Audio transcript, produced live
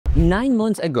9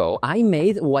 months ago, I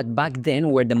made what back then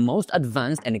were the most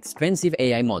advanced and expensive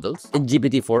AI models,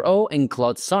 GPT-4o and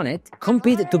Claude Sonnet,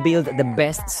 compete to build the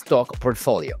best stock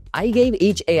portfolio. I gave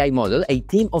each AI model a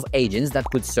team of agents that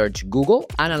could search Google,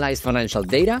 analyze financial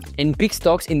data, and pick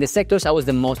stocks in the sectors I was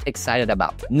the most excited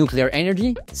about: nuclear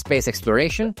energy, space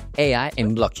exploration, AI,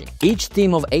 and blockchain. Each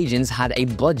team of agents had a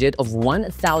budget of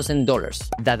 $1,000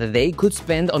 that they could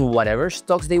spend on whatever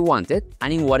stocks they wanted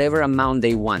and in whatever amount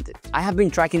they wanted. I have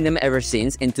been tracking them ever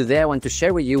since, and today I want to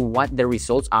share with you what the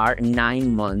results are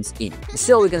 9 months in,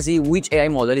 so we can see which AI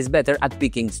model is better at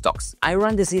picking stocks. I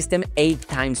ran the system 8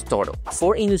 times total,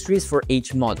 4 industries for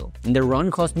each model, and the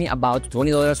run cost me about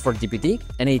 $20 for GPT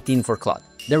and $18 for Claude.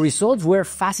 The results were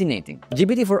fascinating.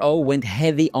 GPT-4o went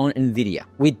heavy on NVIDIA,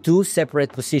 with 2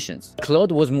 separate positions.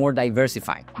 Claude was more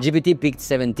diversified. GPT picked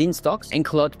 17 stocks, and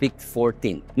Claude picked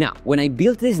 14. Now, when I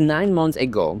built this 9 months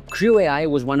ago, CrewAI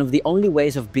was one of the only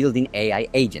ways of building AI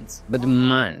agents. But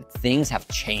man, things have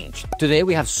changed. Today,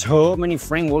 we have so many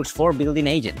frameworks for building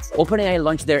agents. OpenAI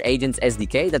launched their Agents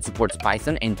SDK that supports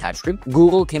Python and TypeScript.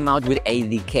 Google came out with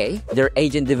ADK, their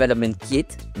agent development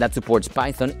kit that supports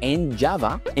Python and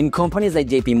Java. And companies like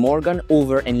JP Morgan,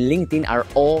 Uber, and LinkedIn are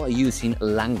all using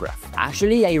LangGraph.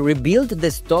 Actually, I rebuilt the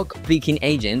stock picking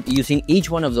agent using each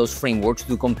one of those frameworks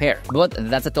to compare, but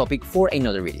that's a topic for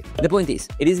another video. The point is,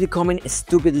 it is becoming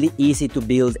stupidly easy to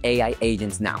build AI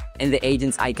agents now, and the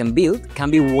agents I can build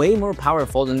can be way more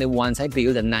powerful than the ones I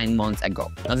built 9 months ago.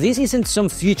 Now, this isn't some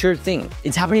future thing.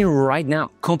 It's happening right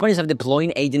now. Companies are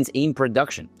deploying agents in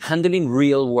production, handling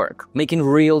real work, making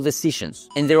real decisions,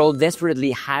 and they're all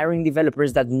desperately hiring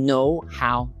developers that know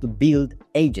how to build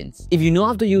agents. If you know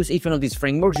how to use each one of these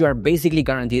frameworks, you are basically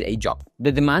guaranteed a job.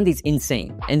 The demand is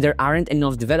insane, and there aren't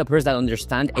enough developers that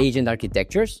understand agent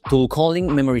architectures, tool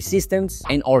calling, memory systems,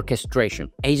 and orchestration.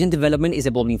 Agent development is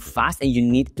evolving fast, and you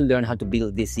need to learn how to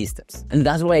build these systems. And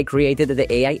that's why I created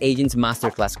the AI Agents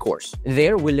Masterclass course.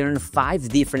 There, we learn 5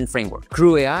 different frameworks: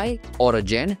 CrewAI,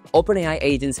 Autogen, OpenAI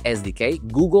Agents SDK,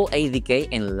 Google ADK,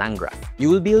 and LangGraph. You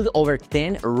will build over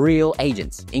 10 real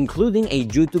agents, including a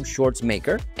YouTube Shorts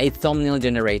maker, a thumbnail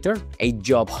generator, a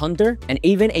job hunter, and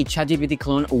even a ChatGPT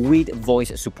clone with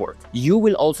voice support. You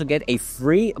will also get a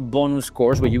free bonus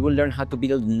course where you will learn how to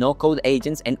build no-code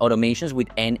agents and automations with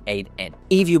N8N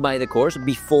if you buy the course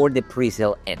before the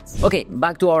pre-sale ends. Okay,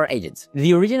 back to our agents.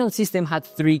 The original system had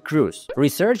 3 crews: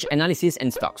 research, analysis,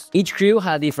 and stocks. Each crew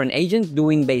had a different agent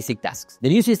doing basic tasks. The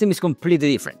new system is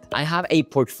completely different. I have a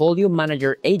portfolio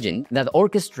manager agent that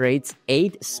orchestrates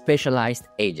 8 specialized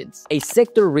agents: a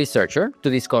sector researcher to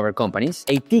discover companies,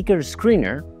 a ticker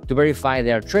screener to verify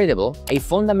they are tradable, a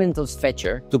fundamentals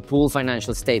fetcher to pull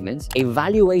financial statements, a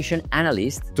valuation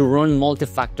analyst to run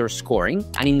multi-factor scoring,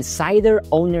 an insider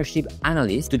ownership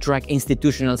analyst to track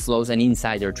institutional flows and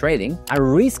insider trading, a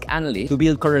risk analyst to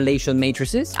build correlation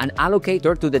matrices, an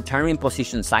allocator to determine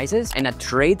position sizes, and a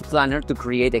trade planner to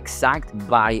create exact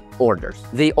buy orders.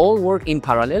 They all work in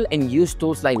parallel and use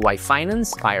tools like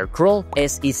Y-Finance, FireCrawl,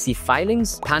 SEC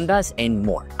filings, Pandas, and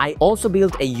more. I also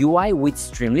built a UI with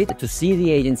Streamlit to see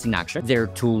the agents in action, their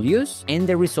tool use, and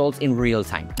the results in real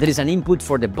time. There is an input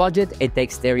for the budget, a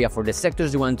text area for the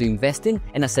sectors you want to invest in,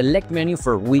 and a select menu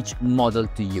for which model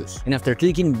to use. And after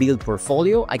clicking Build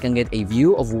Portfolio, I can get a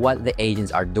view of what the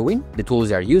agents are doing, the tools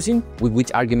they are using, with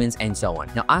which arguments, and so on.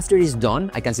 Now, after it is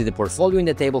done, I can see the portfolio in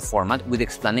the table format with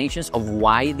explanations of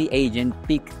why the agent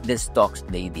picked the stocks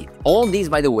they did. All this,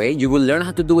 by the way, you will learn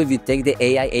how to do if you take the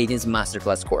AI Agents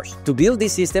Masterclass course. To build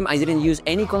this system, I didn't use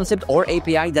any concept or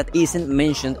API that isn't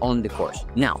mentioned on the course.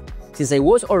 Now, since I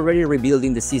was already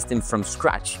rebuilding the system from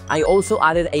scratch, I also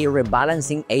added a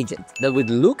rebalancing agent that would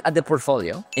look at the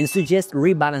portfolio and suggest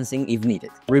rebalancing if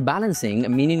needed. Rebalancing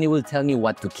meaning it will tell me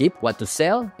what to keep, what to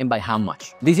sell, and by how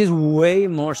much. This is way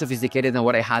more sophisticated than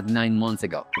what I had 9 months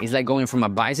ago. It's like going from a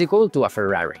bicycle to a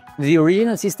Ferrari. The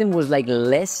original system was like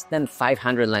less than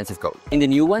 500 lines of code. In the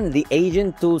new one, the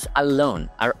agent tools alone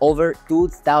are over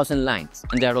 2,000 lines,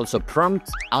 and there are also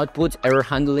prompts, outputs, error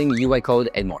handling, UI code,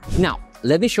 and more. Now,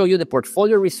 let me show you the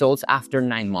portfolio results after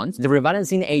 9 months, the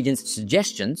rebalancing agent's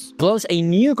suggestions, plus a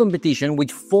new competition with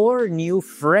 4 new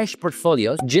fresh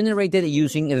portfolios generated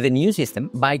using the new system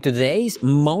by today's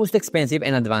most expensive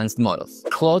and advanced models: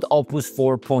 Claude Opus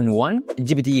 4.1,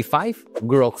 GPT-5,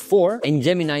 Grok 4, and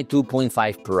Gemini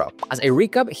 2.5 Pro. As a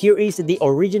recap, here is the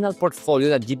original portfolio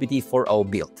that GPT-4o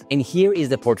built, and here is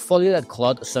the portfolio that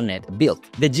Claude Sonnet built.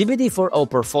 The GPT-4o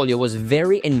portfolio was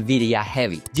very NVIDIA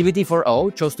heavy.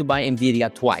 GPT-4o chose to buy NVIDIA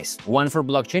NVIDIA twice, one for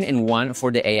blockchain and one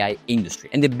for the AI industry.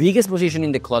 And the biggest position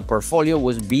in the Claude portfolio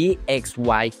was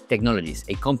BXY Technologies,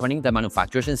 a company that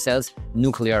manufactures and sells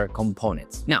nuclear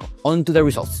components. Now, on to the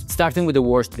results, starting with the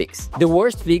worst picks. The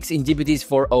worst picks in GPT's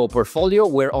 4.0 portfolio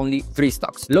were only 3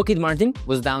 stocks. Lockheed Martin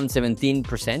was down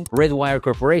 17%, Redwire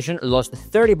Corporation lost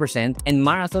 30%, and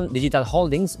Marathon Digital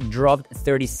Holdings dropped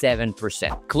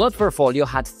 37%. Claude portfolio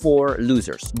had 4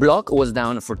 losers. Block was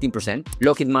down 14%,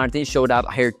 Lockheed Martin showed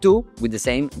up here too with the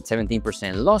same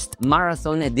 17% lost,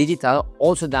 Marathon Digital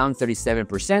also down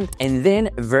 37%, and then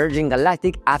Virgin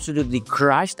Galactic absolutely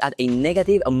crashed at a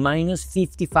negative minus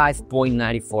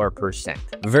 55.94%.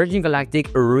 Virgin Galactic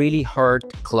really hurt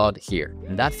Claude here.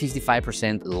 That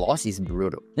 55% loss is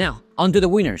brutal. Now, on to the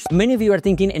winners. Many of you are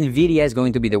thinking NVIDIA is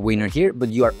going to be the winner here, but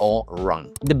you are all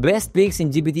wrong. The best picks in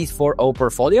GPT's 4.0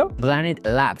 portfolio, Planet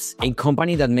Labs, a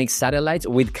company that makes satellites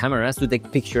with cameras to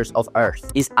take pictures of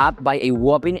Earth, is up by a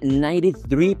whopping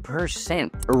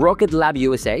 93%. Rocket Lab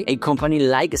USA, a company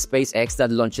like SpaceX that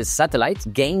launches satellites,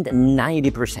 gained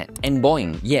 90%. And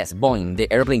Boeing, yes, Boeing,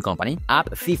 the airplane company,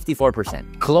 up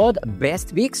 54%. Claude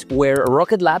best picks were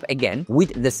Rocket Lab again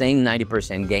with the same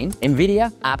 90% gain,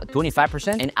 NVIDIA up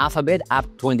 25%, and Alphabet up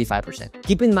 25%.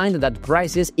 Keep in mind that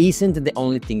prices isn't the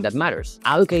only thing that matters.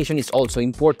 Allocation is also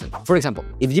important. For example,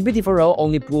 if GPT-4o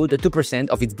only put 2%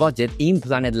 of its budget in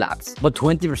Planet Labs, but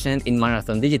 20% in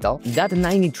Marathon Digital, that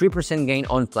 93% gain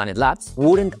on Planet Labs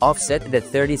wouldn't offset the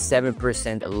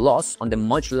 37% loss on the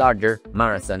much larger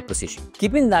Marathon position.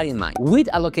 Keeping that in mind, with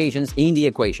allocations in the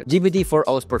equation,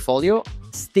 GPT-4o's portfolio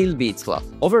still beats Claude.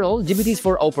 Overall, GPT's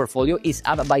 4.0 portfolio is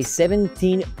up by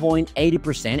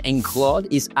 17.80% and Claude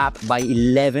is up by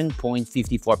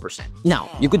 11.54%. Now,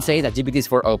 you could say that GPT's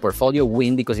 4.0 portfolio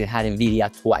win because it had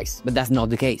NVIDIA twice, but that's not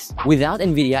the case. Without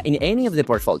NVIDIA in any of the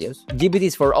portfolios,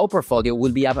 GPT's 4.0 portfolio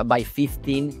will be up by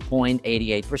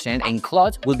 15.88% and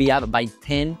Claude will be up by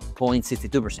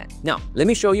 10.62%. Now, let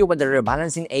me show you what the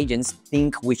rebalancing agents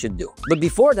think we should do. But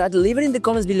before that, leave it in the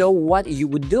comments below what you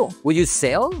would do. Would you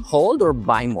sell, hold, or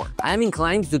buy more? I am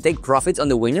inclined to take profits on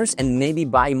the winners and maybe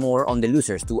buy more on the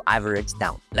losers to average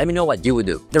down. Let me know what you would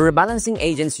do. The rebalancing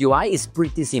agent's UI is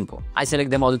pretty simple. I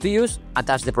select the model to use,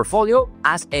 attach the portfolio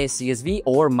as a CSV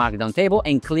or markdown table,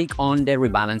 and click on the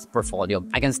rebalanced portfolio.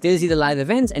 I can still see the live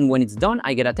events, and when it's done,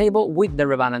 I get a table with the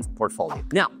rebalanced portfolio.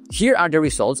 Now, here are the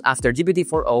results after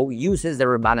GPT-4o uses the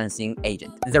rebalancing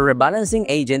agent. The rebalancing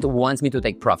agent wants me to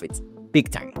take profits. Big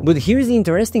time. But here's the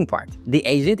interesting part. The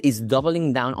agent is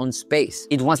doubling down on space.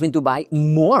 It wants me to buy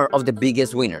more of the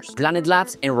biggest winners, Planet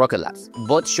Labs and Rocket Labs,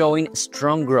 both showing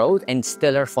strong growth and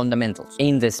stellar fundamentals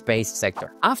in the space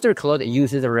sector. After Claude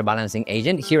uses the rebalancing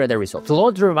agent, here are the results.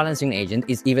 Claude's rebalancing agent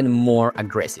is even more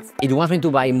aggressive. It wants me to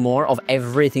buy more of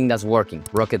everything that's working.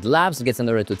 Rocket Labs gets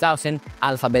another 2,000,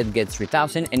 Alphabet gets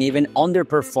 3,000, and even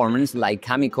underperformance like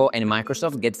Cameco and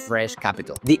Microsoft get fresh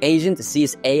capital. The agent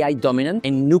sees AI dominant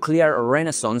and nuclear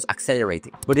renaissance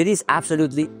accelerating, but it is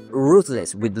absolutely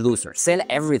ruthless with losers. Sell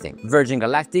everything. Virgin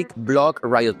Galactic, Block,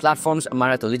 Riot Platforms,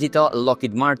 Marathon Digital,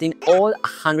 Lockheed Martin, all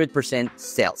 100%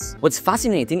 sales. What's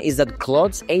fascinating is that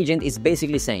Claude's agent is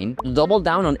basically saying, double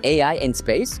down on AI and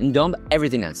space and dump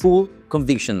everything else. Full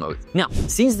conviction mode. Now,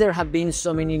 since there have been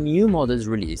so many new models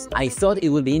released, I thought it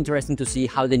would be interesting to see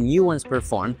how the new ones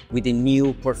perform with the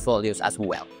new portfolios as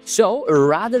well. So,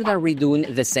 rather than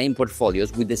redoing the same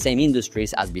portfolios with the same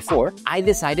industries as before, I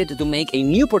decided to make a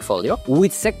new portfolio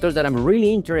with sectors that I'm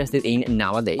really interested in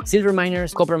nowadays. Silver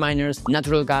miners, copper miners,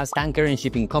 natural gas, tanker and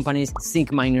shipping companies,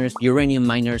 zinc miners, uranium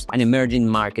miners, and emerging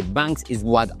market banks is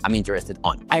what I'm interested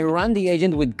on. I ran the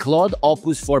agent with Claude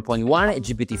Opus 4.1,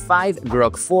 GPT-5,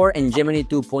 Grok 4, and Gemini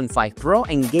 2.5 Pro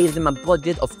and gave them a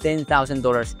budget of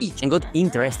 $10,000 each and got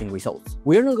interesting results.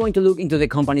 We're not going to look into the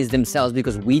companies themselves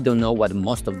because we don't know what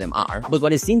most of them are, but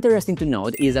what is interesting to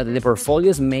note is that the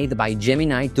portfolios made by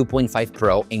Gemini 2.5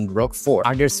 Pro and Grok 4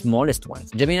 are their smallest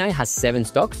ones. Gemini has 7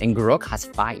 stocks and Grok has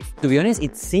 5. To be honest,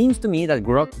 it seems to me that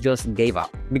Grok just gave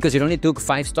up because it only took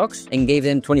 5 stocks and gave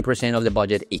them 20% of the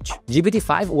budget each.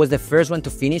 GPT-5 was the first one to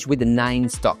finish with 9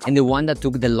 stocks, and the one that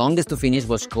took the longest to finish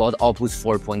was Claude Opus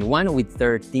 4.1 with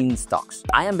 13 stocks.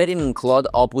 I am betting on Claude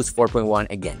Opus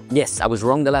 4.1 again. Yes, I was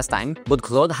wrong the last time, but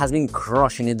Claude has been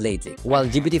crushing it lately, while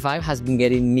GPT-5 has been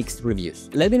getting mixed reviews.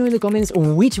 Let me know in the comments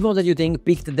which model you think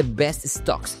picked the best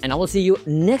stocks, and I will see you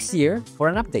next year for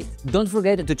an update. Don't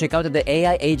forget to check out the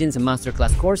AI Agents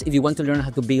Masterclass course if you want to learn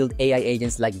how to build AI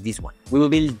agents like this one. We will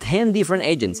build 10 different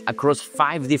agents across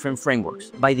 5 different frameworks.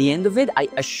 By the end of it, I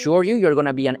assure you, you're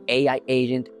gonna be an AI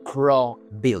agent pro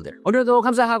builder. 오늘도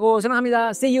감사하고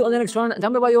사랑합니다. See you on the next one.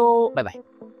 다음에 봐요. Bye bye.